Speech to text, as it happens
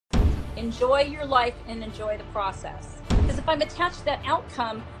Enjoy your life and enjoy the process. Because if I'm attached to that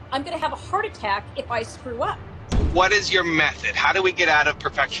outcome, I'm going to have a heart attack if I screw up. What is your method? How do we get out of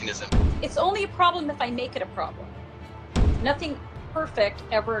perfectionism? It's only a problem if I make it a problem. Nothing perfect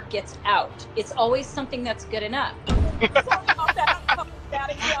ever gets out. It's always something that's good enough. Sorry about that.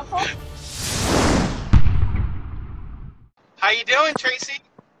 Bad example. How you doing, Tracy?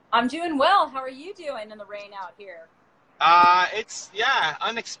 I'm doing well. How are you doing in the rain out here? It's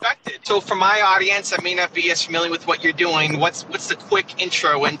unexpected. So for my audience that may not be as familiar with what you're doing, what's the quick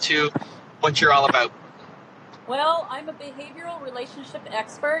intro into what you're all about? Well, I'm a behavioral relationship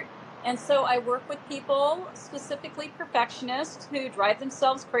expert, and so I work with people, specifically perfectionists, who drive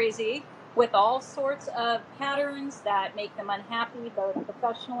themselves crazy with all sorts of patterns that make them unhappy, both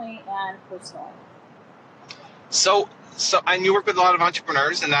professionally and personally. So and you work with a lot of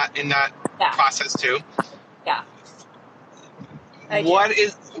entrepreneurs in that process too. Yeah.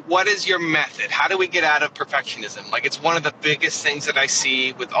 What is your method? How do we get out of perfectionism? Like, it's one of the biggest things that I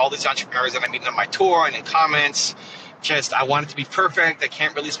see with all these entrepreneurs that I meet on my tour and in comments. Just, I want it to be perfect. I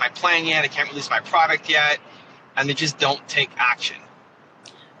can't release my plan yet. I can't release my product yet. And they just don't take action.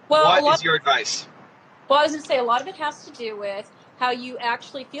 Well, what is your advice? Well, I was going to say, a lot of it has to do with how you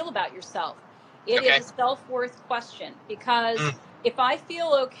actually feel about yourself. It is a self-worth question, because if I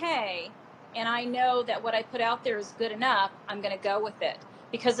feel okay and I know that what I put out there is good enough, I'm going to go with it,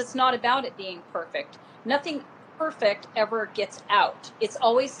 because it's not about it being perfect. Nothing perfect ever gets out. It's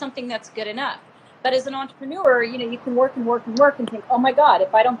always something that's good enough. But as an entrepreneur, you can work and work and work and think, oh my God,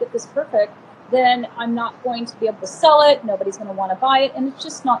 if I don't get this perfect, then I'm not going to be able to sell it. Nobody's going to want to buy it. And it's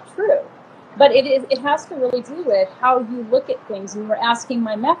just not true. But it has to really do with how you look at things. And you were asking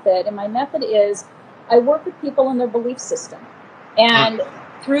my method, and my method is I work with people in their belief system. And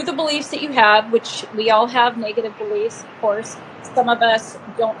through the beliefs that you have, which we all have negative beliefs, of course, some of us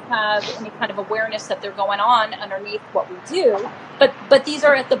don't have any kind of awareness that they're going on underneath what we do, but these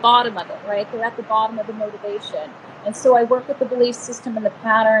are at the bottom of it, right? They're at the bottom of the motivation. And so I work with the belief system and the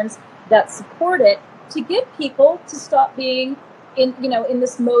patterns that support it to get people to stop being in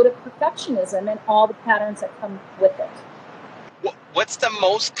this mode of perfectionism and all the patterns that come with it. What's the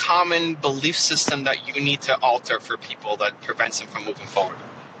most common belief system that you need to alter for people that prevents them from moving forward?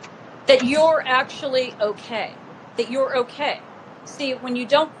 That you're actually okay. That you're okay. See, when you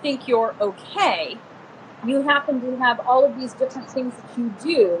don't think you're okay, you happen to have all of these different things that you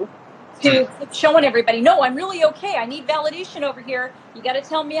do to keep showing everybody, no, I'm really okay. I need validation over here. You got to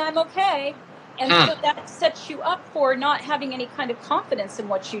tell me I'm okay. And so that sets you up for not having any kind of confidence in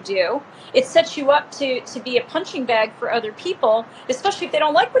what you do. It sets you up to be a punching bag for other people, especially if they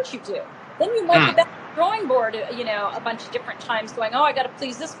don't like what you do. Then you might go back to the drawing board, a bunch of different times going, oh, I got to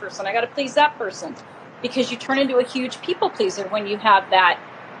please this person. I got to please that person. Because you turn into a huge people pleaser when you have that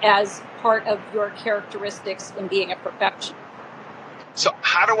as part of your characteristics in being a perfectionist. So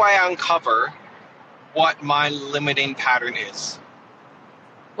how do I uncover what my limiting pattern is?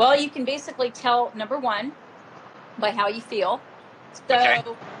 Well, you can basically tell, number one, by how you feel.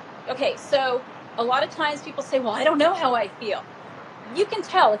 So a lot of times people say, well, I don't know how I feel. You can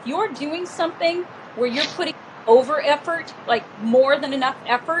tell if you're doing something where you're putting over effort, like more than enough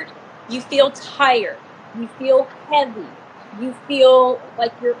effort, you feel tired, you feel heavy, you feel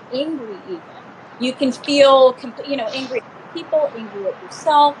like you're angry even. You can feel, angry at people, angry at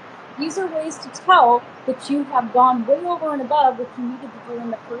yourself. These are ways to tell that you have gone way over and above what you needed to do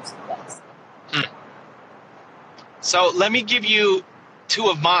in the first place. So let me give you two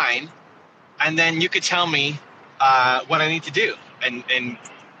of mine, and then you could tell me what I need to do, and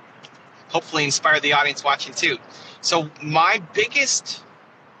hopefully inspire the audience watching too. So my biggest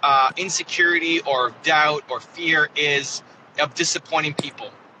insecurity or doubt or fear is of disappointing people,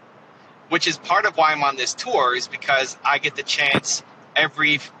 which is part of why I'm on this tour, is because I get the chance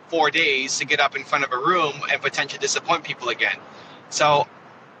every 4 days to get up in front of a room and potentially disappoint people again. So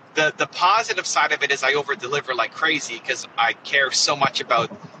the positive side of it is I over deliver like crazy, because I care so much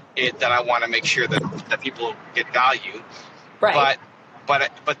about it that I want to make sure that people get value. Right.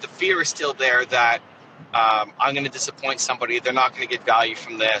 But the fear is still there that I'm going to disappoint somebody. They're not going to get value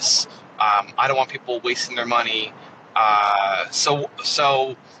from this. I don't want people wasting their money. So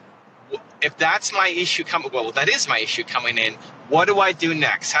if that's my issue that is my issue coming in, what do I do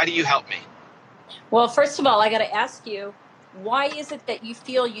next? How do you help me? Well, first of all, I got to ask you, why is it that you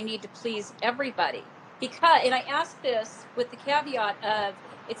feel you need to please everybody? And I ask this with the caveat of,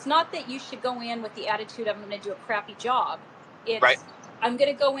 it's not that you should go in with the attitude of, I'm going to do a crappy job. It's, I'm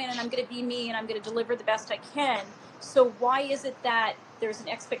going to go in and I'm going to be me and I'm going to deliver the best I can. So why is it that there's an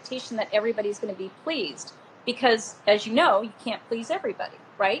expectation that everybody's going to be pleased? Because, as you know, you can't please everybody,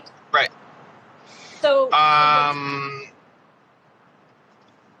 right? Right. So I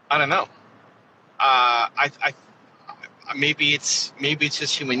don't know. I maybe it's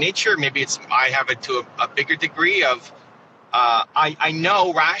just human nature. Maybe I have it to a bigger degree of I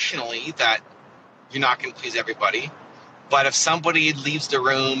know rationally that you're not going to please everybody, but if somebody leaves the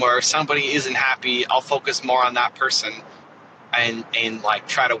room or somebody isn't happy, I'll focus more on that person and like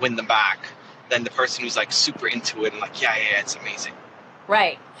try to win them back than the person who's like super into it and like yeah, it's amazing.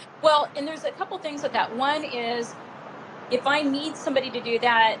 Right. Well, and there's a couple things with that. One is, if I need somebody to do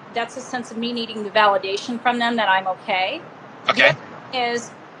that, that's a sense of me needing the validation from them that I'm okay. Okay. The other thing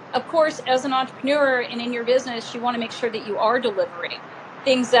is, of course, as an entrepreneur and in your business, you want to make sure that you are delivering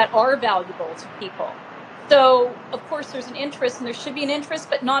things that are valuable to people. So, of course, there's an interest, and there should be an interest,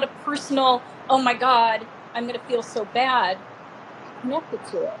 but not a personal, oh my God, I'm going to feel so bad connected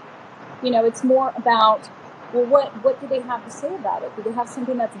to it. It's more about, well, what do they have to say about it? Do they have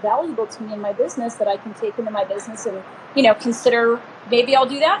something that's valuable to me in my business that I can take into my business and, consider maybe I'll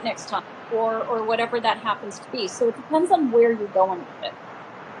do that next time or whatever that happens to be. So it depends on where you're going with it.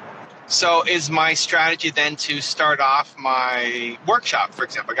 So is my strategy then to start off my workshop, for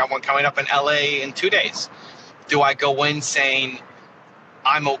example? I got one coming up in LA in 2 days. Do I go in saying,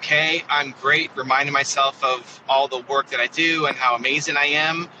 I'm okay, I'm great, reminding myself of all the work that I do and how amazing I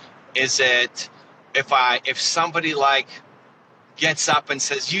am? Is it if somebody like gets up and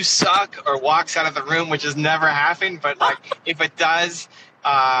says you suck or walks out of the room, which has never happened, but like if it does,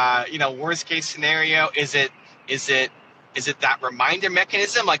 worst case scenario, is it that reminder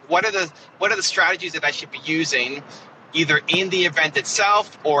mechanism? Like what are the strategies that I should be using either in the event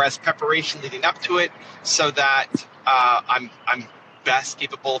itself or as preparation leading up to it so that I'm best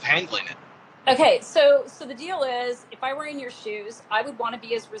capable of handling it? Okay, so the deal is, if I were in your shoes, I would want to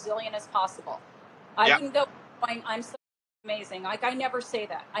be as resilient as possible. I wouldn't go going, I'm so amazing. Like, I never say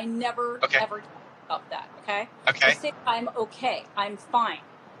that. I never ever talk about that. Okay. I say I'm okay. I'm fine.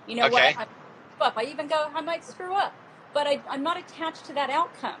 You know what? I up. I even go, I might screw up, but I'm not attached to that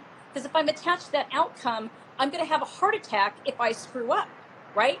outcome. Because if I'm attached to that outcome, I'm going to have a heart attack if I screw up.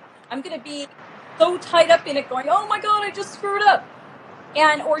 Right? I'm going to be so tied up in it, going, oh my God, I just screwed up.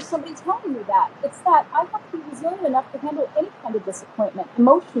 Or somebody telling me that. It's that I have to be resilient enough to handle any kind of disappointment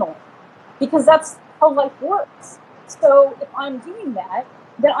emotionally, because that's how life works. So if I'm doing that,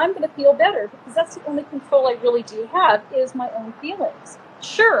 then I'm going to feel better, because that's the only control I really do have, is my own feelings.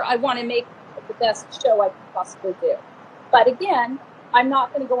 Sure, I want to make the best show I can possibly do. But again, I'm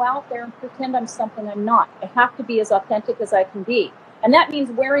not going to go out there and pretend I'm something I'm not. I have to be as authentic as I can be. And that means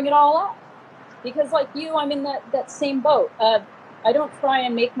wearing it all up. Because like you, I'm in that same boat. I don't try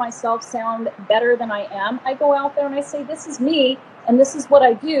and make myself sound better than I am. I go out there and I say, this is me, and this is what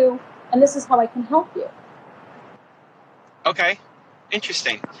I do, and this is how I can help you. Okay,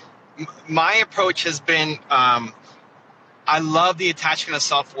 interesting. My approach has been, I love the attachment of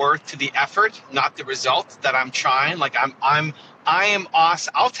self-worth to the effort, not the result that I'm trying. Like I am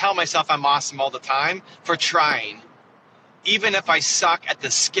awesome. I'll tell myself I'm awesome all the time for trying, even if I suck at the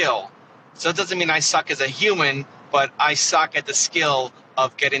skill. So it doesn't mean I suck as a human, but I suck at the skill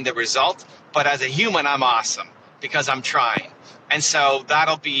of getting the result. But as a human, I'm awesome because I'm trying. And so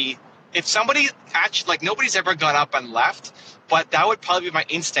that'll be, if somebody actually, like nobody's ever got up and left, but that would probably be my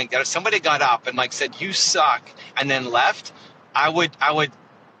instinct, that if somebody got up and like said, you suck, and then left, I would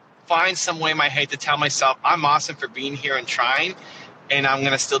find some way in my head to tell myself, I'm awesome for being here and trying, and I'm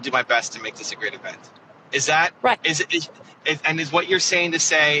going to still do my best to make this a great event. Is that right? And is what you're saying to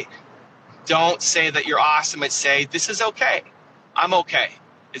say, don't say that you're awesome, and say, this is okay. I'm okay.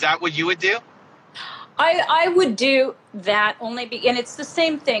 Is that what you would do? I would do that only and it's the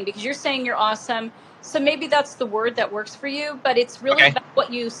same thing, because you're saying you're awesome. So maybe that's the word that works for you, but it's really about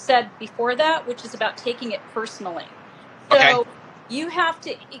what you said before that, which is about taking it personally. So you have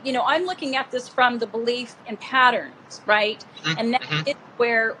to, I'm looking at this from the belief and patterns, right? Mm-hmm. And that's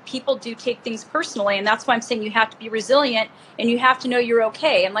where people do take things personally. And that's why I'm saying you have to be resilient, and you have to know you're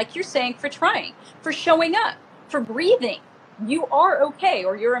okay. And like you're saying, for trying, for showing up, for breathing, you are okay,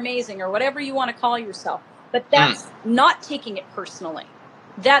 or you're amazing, or whatever you want to call yourself. But that's not taking it personally.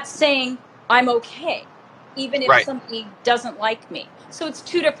 That's saying I'm okay, even if somebody doesn't like me. So it's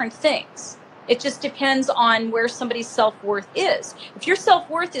two different things. It just depends on where somebody's self-worth is. If your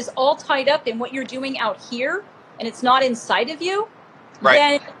self-worth is all tied up in what you're doing out here, and it's not inside of you,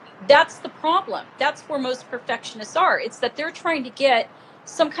 then that's the problem. That's where most perfectionists are. It's that they're trying to get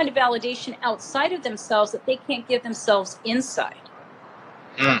some kind of validation outside of themselves that they can't give themselves inside.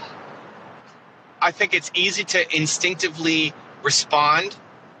 I think it's easy to instinctively respond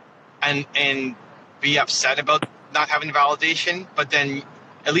and be upset about not having validation, but then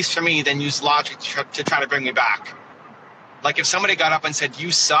at least for me, than use logic to try to bring me back. Like if somebody got up and said,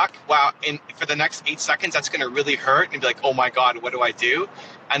 "You suck," wow, for the next 8 seconds, that's going to really hurt and be like, "Oh my God, what do I do?"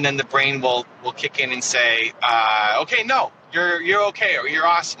 And then the brain will kick in and say, "Okay, no, you're okay, or you're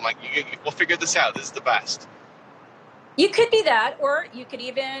awesome. Like we'll figure this out. This is the best." You could be that, or you could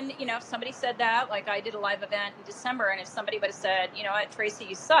even, if somebody said that, like I did a live event in December, and if somebody would have said, "You know what, Tracy,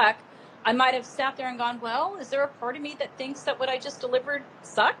 you suck," I might have sat there and gone, "Well, is there a part of me that thinks that what I just delivered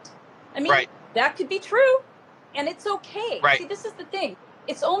sucked?" I mean, right. That could be true, and it's okay. Right. See, this is the thing.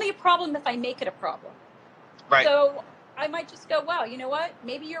 It's only a problem if I make it a problem. Right. So I might just go, "Wow, you know what?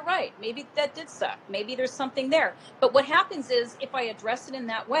 Maybe you're right. Maybe that did suck. Maybe there's something there." But what happens is if I address it in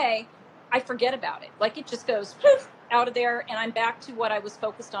that way, I forget about it. Like it just goes poof, out of there, and I'm back to what I was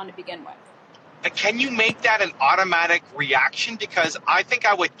focused on to begin with. Can you make that an automatic reaction? Because I think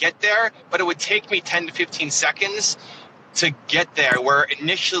I would get there, but it would take me 10 to 15 seconds to get there, where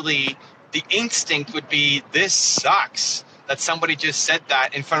initially the instinct would be, "This sucks that somebody just said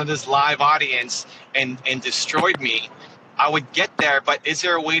that in front of this live audience and destroyed me." I would get there, but is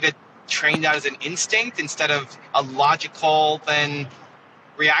there a way to train that as an instinct instead of a logical then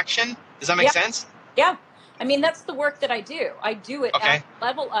reaction? Does that make sense? Yeah. I mean, that's the work that I do. I do it Okay. at the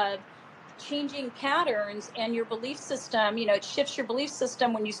level of changing patterns and your belief system. It shifts your belief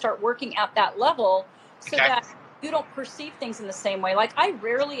system when you start working at that level so that you don't perceive things in the same way. Like I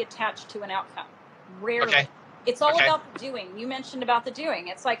rarely attach to an outcome. Rarely. Okay. It's all about the doing. You mentioned about the doing.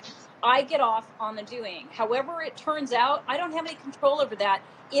 It's like I get off on the doing. However it turns out, I don't have any control over that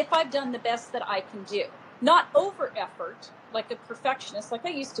if I've done the best that I can do. Not over effort, like a perfectionist, like I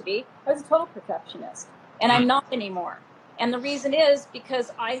used to be. I was a total perfectionist, and I'm not anymore. And the reason is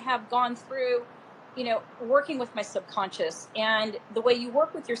because I have gone through, working with my subconscious. And the way you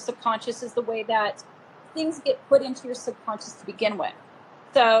work with your subconscious is the way that things get put into your subconscious to begin with.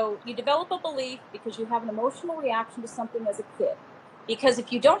 So you develop a belief because you have an emotional reaction to something as a kid. Because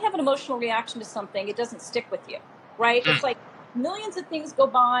if you don't have an emotional reaction to something, it doesn't stick with you, right? It's like millions of things go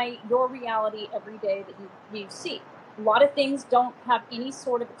by your reality every day that you see. A lot of things don't have any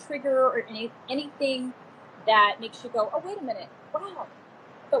sort of a trigger or anything that makes you go, "Oh, wait a minute, wow."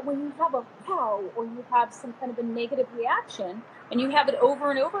 But when you have a wow, or you have some kind of a negative reaction and you have it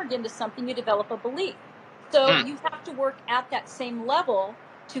over and over again to something, you develop a belief. So you have to work at that same level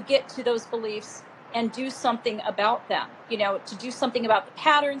to get to those beliefs and do something about them, to do something about the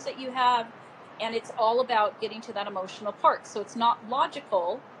patterns that you have. And it's all about getting to that emotional part. So it's not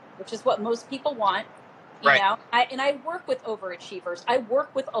logical, which is what most people want. And I work with overachievers. I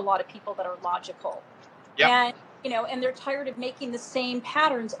work with a lot of people that are logical. And, and they're tired of making the same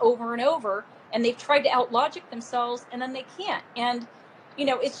patterns over and over. And they've tried to outlogic themselves and then they can't. And,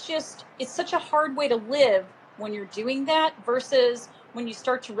 it's such a hard way to live when you're doing that versus when you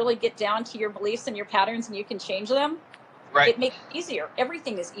start to really get down to your beliefs and your patterns and you can change them. Right. It makes it easier.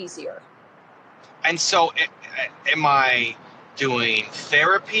 Everything is easier. And so am I doing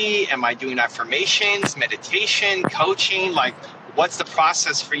therapy? Am I doing affirmations, meditation, coaching? Like, what's the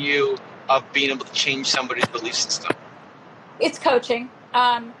process for you of being able to change somebody's belief system? It's coaching.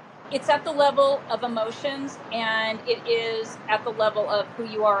 It's at the level of emotions, and it is at the level of who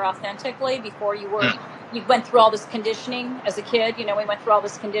you are authentically before you went through all this conditioning as a kid. We went through all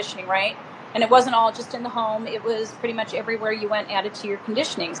this conditioning, right? And it wasn't all just in the home. It was pretty much everywhere you went added to your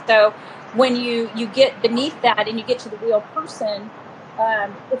conditioning. So when you get beneath that and you get to the real person,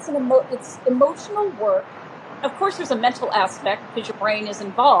 it's emotional work. Of course, there's a mental aspect because your brain is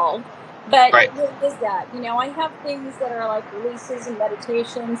involved. But it really is that. I have things that are like releases and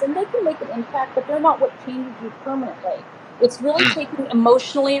meditations, and they can make an impact, but they're not what changes you permanently. It's really taking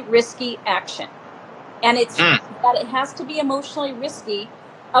emotionally risky action. And it's that it has to be emotionally risky.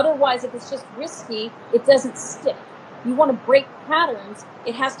 Otherwise, if it's just risky, it doesn't stick. You want to break patterns,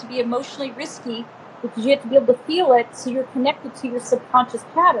 it has to be emotionally risky because you have to be able to feel it so you're connected to your subconscious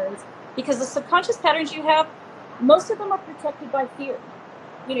patterns. Because the subconscious patterns you have, most of them are protected by fear.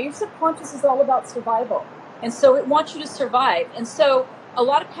 Your subconscious is all about survival. And so it wants you to survive. And so a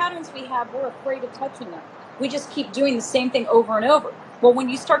lot of patterns we have, we're afraid of touching them. We just keep doing the same thing over and over. Well, when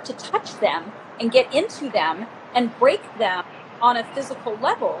you start to touch them and get into them and break them on a physical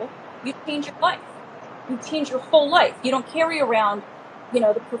level, you change your life. You change your whole life. You don't carry around, the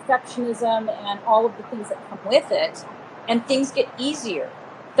perfectionism and all of the things that come with it. And things get easier.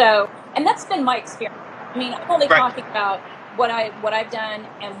 So, and that's been my experience. I mean, I'm only talking about what I've done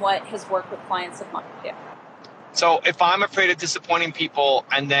and what has worked with clients of mine. Yeah. So if I'm afraid of disappointing people,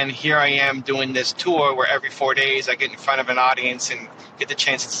 and then here I am doing this tour where every 4 days I get in front of an audience and get the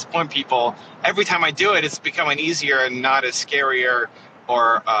chance to disappoint people, every time I do it, it's becoming easier and not as scary or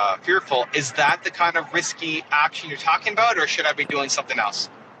or fearful, is that the kind of risky action you're talking about, or should I be doing something else?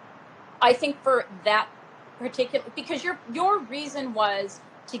 I think for that particular, because your reason was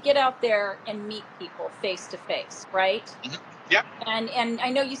to get out there and meet people face to face, right? Mm-hmm. Yeah. And I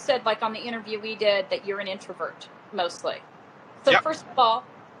know you said, like on the interview we did, that you're an introvert mostly. So first of all,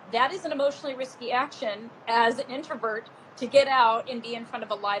 that is an emotionally risky action as an introvert, to get out and be in front of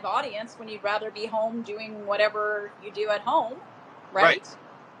a live audience when you'd rather be home doing whatever you do at home, right?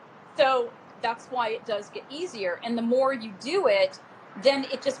 So that's why it does get easier. And the more you do it, then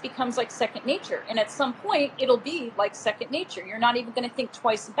it just becomes like second nature. And at some point, it'll be like second nature. You're not even going to think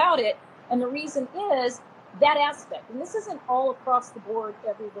twice about it. And the reason is that aspect. And this isn't all across the board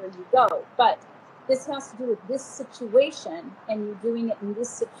everywhere you go, but this has to do with this situation, and you're doing it in this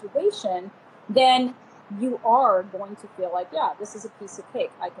situation, then you are going to feel like, yeah, this is a piece of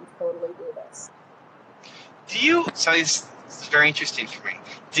cake. I can totally do this. So this is very interesting for me.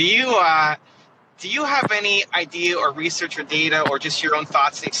 Do you have any idea or research or data or just your own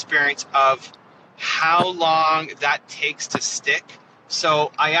thoughts and experience of how long that takes to stick?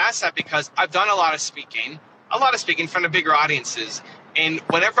 So I ask that because I've done a lot of speaking in front of bigger audiences. And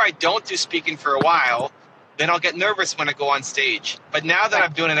whenever I don't do speaking for a while, then I'll get nervous when I go on stage. But now that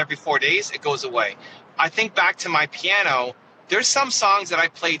I'm doing it every 4 days, it goes away. I think back to my piano. There's some songs that I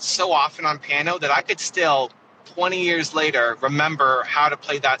played so often on piano that I could still, 20 years later, remember how to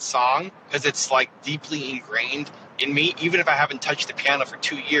play that song, because it's like deeply ingrained in me. Even if I haven't touched the piano for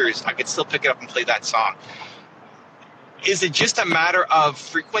 2 years, I could still pick it up and play that song. Is it just a matter of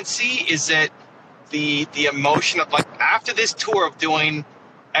frequency? Is it the emotion of, like, after this tour of doing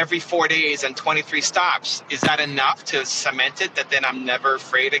every 4 days and 23 stops, is that enough to cement it that then I'm never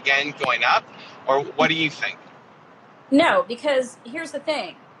afraid again going up? Or what do you think? No, because here's the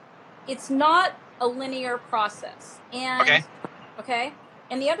thing. It's not a linear process. And okay.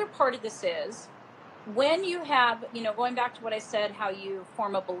 And the other part of this is, when you have, going back to what I said, how you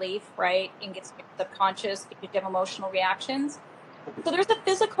form a belief, right, and gets subconscious because you have emotional reactions. So there's a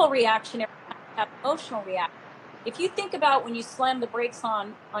physical reaction every time you have emotional reaction. If you think about when you slam the brakes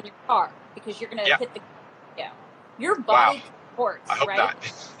on your car because you're going to hit the, your body contorts, I hope right? Not.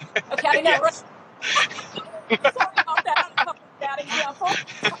 Okay, I know, right? Sorry about that. That was a bad example.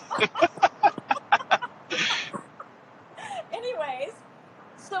 Anyways,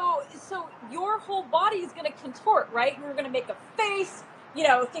 so your whole body is going to contort, right? You're going to make a face,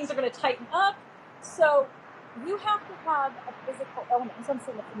 things are going to tighten up. So you have to have a physical element. So I'm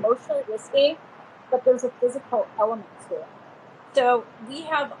saying it's emotionally risky, but there's a physical element to it. So we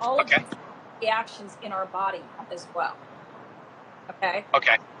have all of these reactions in our body as well. Okay?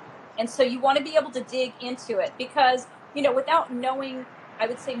 Okay. And so you want to be able to dig into it, because, without knowing, I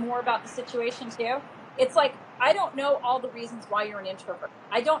would say, more about the situation too, it's like, I don't know all the reasons why you're an introvert.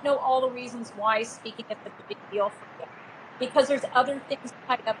 I don't know all the reasons why speaking is such a big deal for you, because there's other things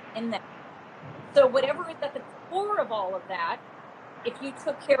tied up in that. So whatever is at the core of all of that, if you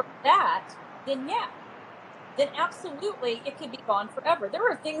took care of that, then absolutely it could be gone forever. There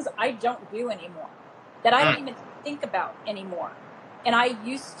are things I don't do anymore that I don't even think about anymore. And I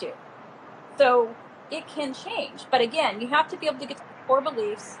used to. So it can change. But again, you have to be able to get to the core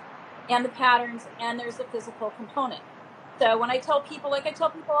beliefs and the patterns, and there's a physical component. So when I tell people, I tell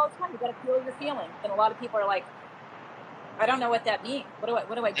people all the time, you got to feel your feelings. And a lot of people are like, I don't know what that means. What do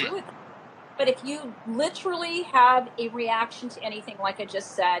I do with it? But if you literally have a reaction to anything, like I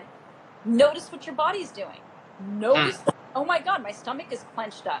just said, notice what your body's doing. Notice, oh my God, my stomach is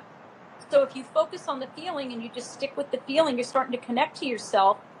clenched up. So if you focus on the feeling and you just stick with the feeling, you're starting to connect to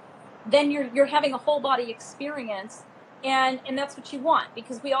yourself, then you're having a whole body experience. And that's what you want,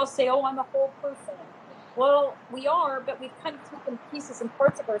 because we all say, oh, I'm a whole person. Well, we are, but we've kind of taken pieces and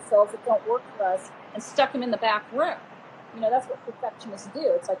parts of ourselves that don't work for us and stuck them in the back room. That's what perfectionists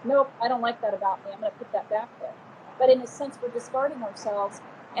do. It's like, nope, I don't like that about me. I'm going to put that back there. But in a sense, we're discarding ourselves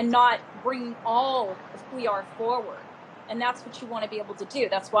and not bringing all of who we are forward. And that's what you want to be able to do.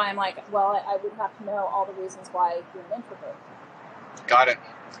 That's why I'm like, well, I would have to know all the reasons why you're an introvert. Got it.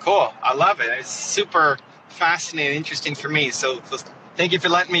 Cool. I love it. It's super fascinating, interesting for me. So thank you for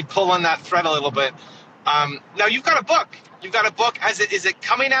letting me pull on that thread a little bit. Now you've got a book. Is it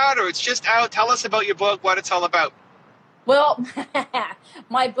coming out, or it's just out? Tell us about your book, what it's all about. Well,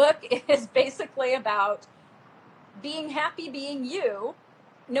 my book is basically about being happy being you,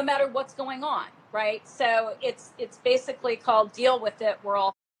 no matter what's going on, right? So it's basically called Deal With It, We're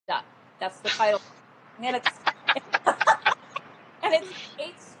All Up. That's the title. And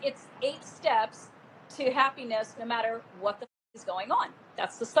it's 8 steps to happiness, no matter what the is going on.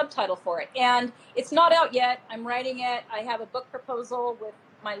 That's the subtitle for it. And it's not out yet. I'm writing it. I have a book proposal with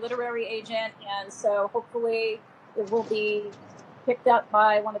my literary agent. And so hopefully it will be picked up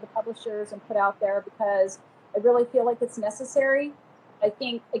by one of the publishers and put out there, because I really feel like it's necessary. I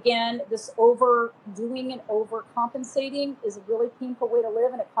think, again, this overdoing and overcompensating is a really painful way to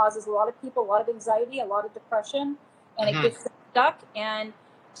live, and it causes a lot of people a lot of anxiety, a lot of depression, and it gets them stuck. And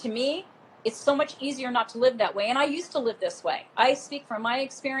to me, it's so much easier not to live that way. And I used to live this way. I speak from my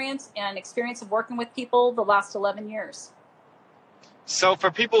experience and experience of working with people the last 11 years. So for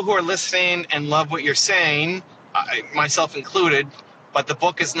people who are listening and love what you're saying, myself included, but the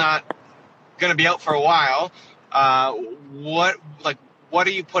book is not going to be out for a while, what are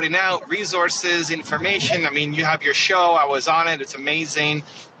you putting out? Resources, information? I mean, you have your show. I was on it. It's amazing.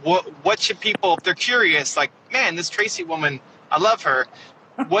 What should people, if they're curious, like, man, this Tracy woman, I love her.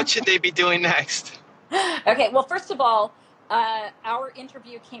 What should they be doing next? Okay. Well, first of all, our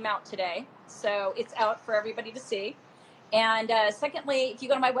interview came out today, so it's out for everybody to see. And secondly, if you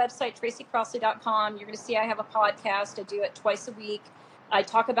go to my website, tracycrossley.com, you're going to see I have a podcast. I do it twice a week. I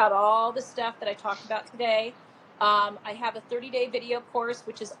talk about all the stuff that I talked about today. I have a 30-day video course,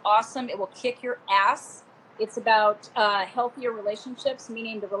 which is awesome. It will kick your ass. It's about healthier relationships,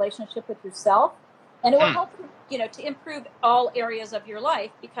 meaning the relationship with yourself. And it will help you, to improve all areas of your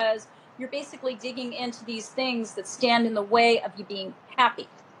life, because you're basically digging into these things that stand in the way of you being happy.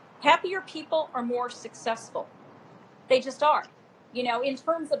 Happier people are more successful. They just are. In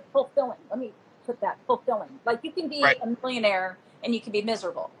terms of fulfilling, let me put that, fulfilling. Like, you can be a millionaire and you can be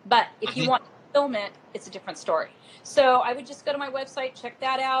miserable. But if you want fulfillment, it's a different story. So I would just go to my website, check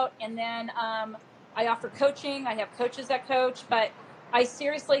that out. And then I offer coaching. I have coaches that coach. But I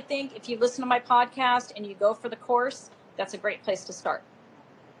seriously think if you listen to my podcast and you go for the course, that's a great place to start.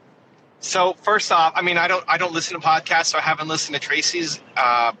 So first off, I mean, I don't listen to podcasts, so I haven't listened to Tracy's,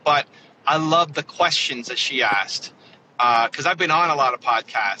 but I love the questions that she asked, because I've been on a lot of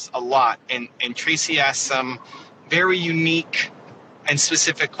podcasts, and Tracy asked some very unique and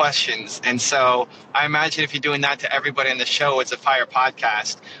specific questions. And so I imagine if you're doing that to everybody on the show, it's a fire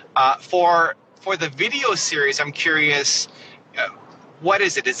podcast. For the video series, I'm curious, what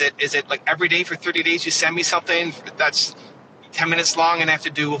is it? Is it like every day for 30 days you send me something that's 10 minutes long and I have to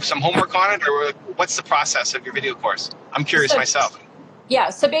do some homework on it? Or what's the process of your video course? I'm curious myself.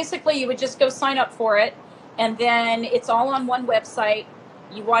 Yeah, so basically you would just go sign up for it, and then it's all on one website.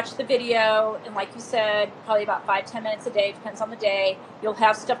 You watch the video, and like you said, probably about 5-10 minutes a day, depends on the day. You'll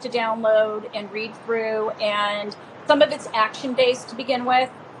have stuff to download and read through, and some of it's action-based to begin with.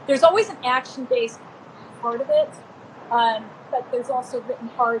 There's always an action-based part of it, but there's also written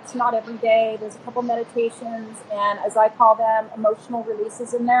parts, not every day. There's a couple meditations, and as I call them, emotional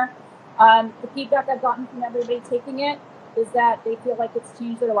releases in there. The feedback I've gotten from everybody taking it is that they feel like it's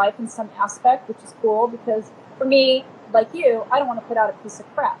changed their life in some aspect, which is cool, because for me, like you, I don't want to put out a piece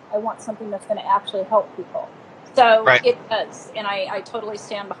of crap. I want something that's going to actually help people. So It does, and I totally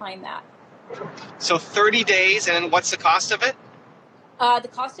stand behind that. So 30 days, and what's the cost of it? The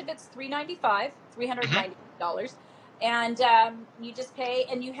cost of it's $390, and you just pay,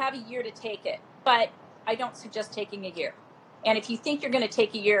 and you have a year to take it. But I don't suggest taking a year. And if you think you're going to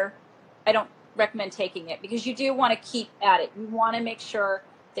take a year, I don't recommend taking it, because you do want to keep at it. You want to make sure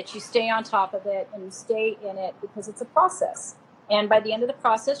that you stay on top of it and you stay in it, because it's a process. And by the end of the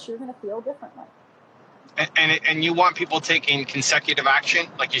process, you're going to feel differently. And you want people taking consecutive action?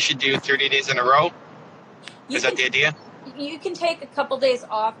 Like you should do 30 days in a row? Is that the idea? You can take a couple days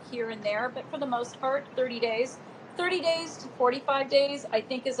off here and there, but for the most part, 30 days. 30 days to 45 days, I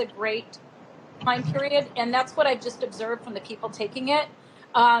think, is a great time period. And that's what I've just observed from the people taking it.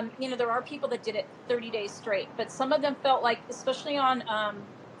 There are people that did it 30 days straight, but some of them felt like, especially on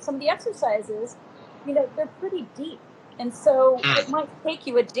some of the exercises, they're pretty deep. And so it might take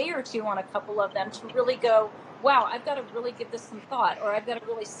you a day or two on a couple of them to really go, wow, I've got to really give this some thought, or I've got to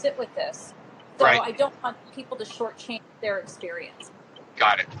really sit with this. So I don't want people to shortchange their experience.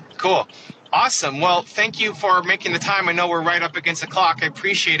 Got it. Cool. Awesome. Well, thank you for making the time. I know we're right up against the clock. I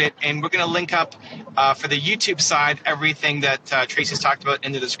appreciate it. And we're going to link up for the YouTube side everything that Tracy's talked about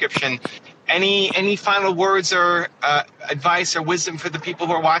in the description. Any final words or advice or wisdom for the people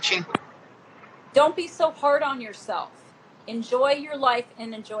who are watching? Don't be so hard on yourself. Enjoy your life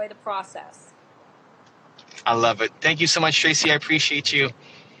and enjoy the process. I love it. Thank you so much, Tracy. I appreciate you.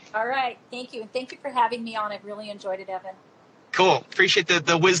 All right. Thank you. And thank you for having me on. I really enjoyed it, Evan. Cool. Appreciate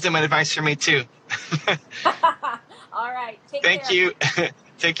the wisdom and advice from me too. All right. Take care. Thank you.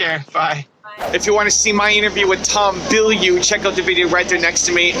 Take care. Bye. Bye. If you want to see my interview with Tom Bilyeu, check out the video right there next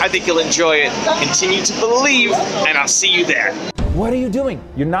to me. I think you'll enjoy it. Continue to believe, and I'll see you there. What are you doing?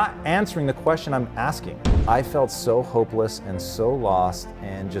 You're not answering the question I'm asking. I felt so hopeless and so lost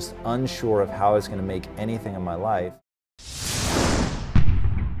and just unsure of how I was going to make anything in my life.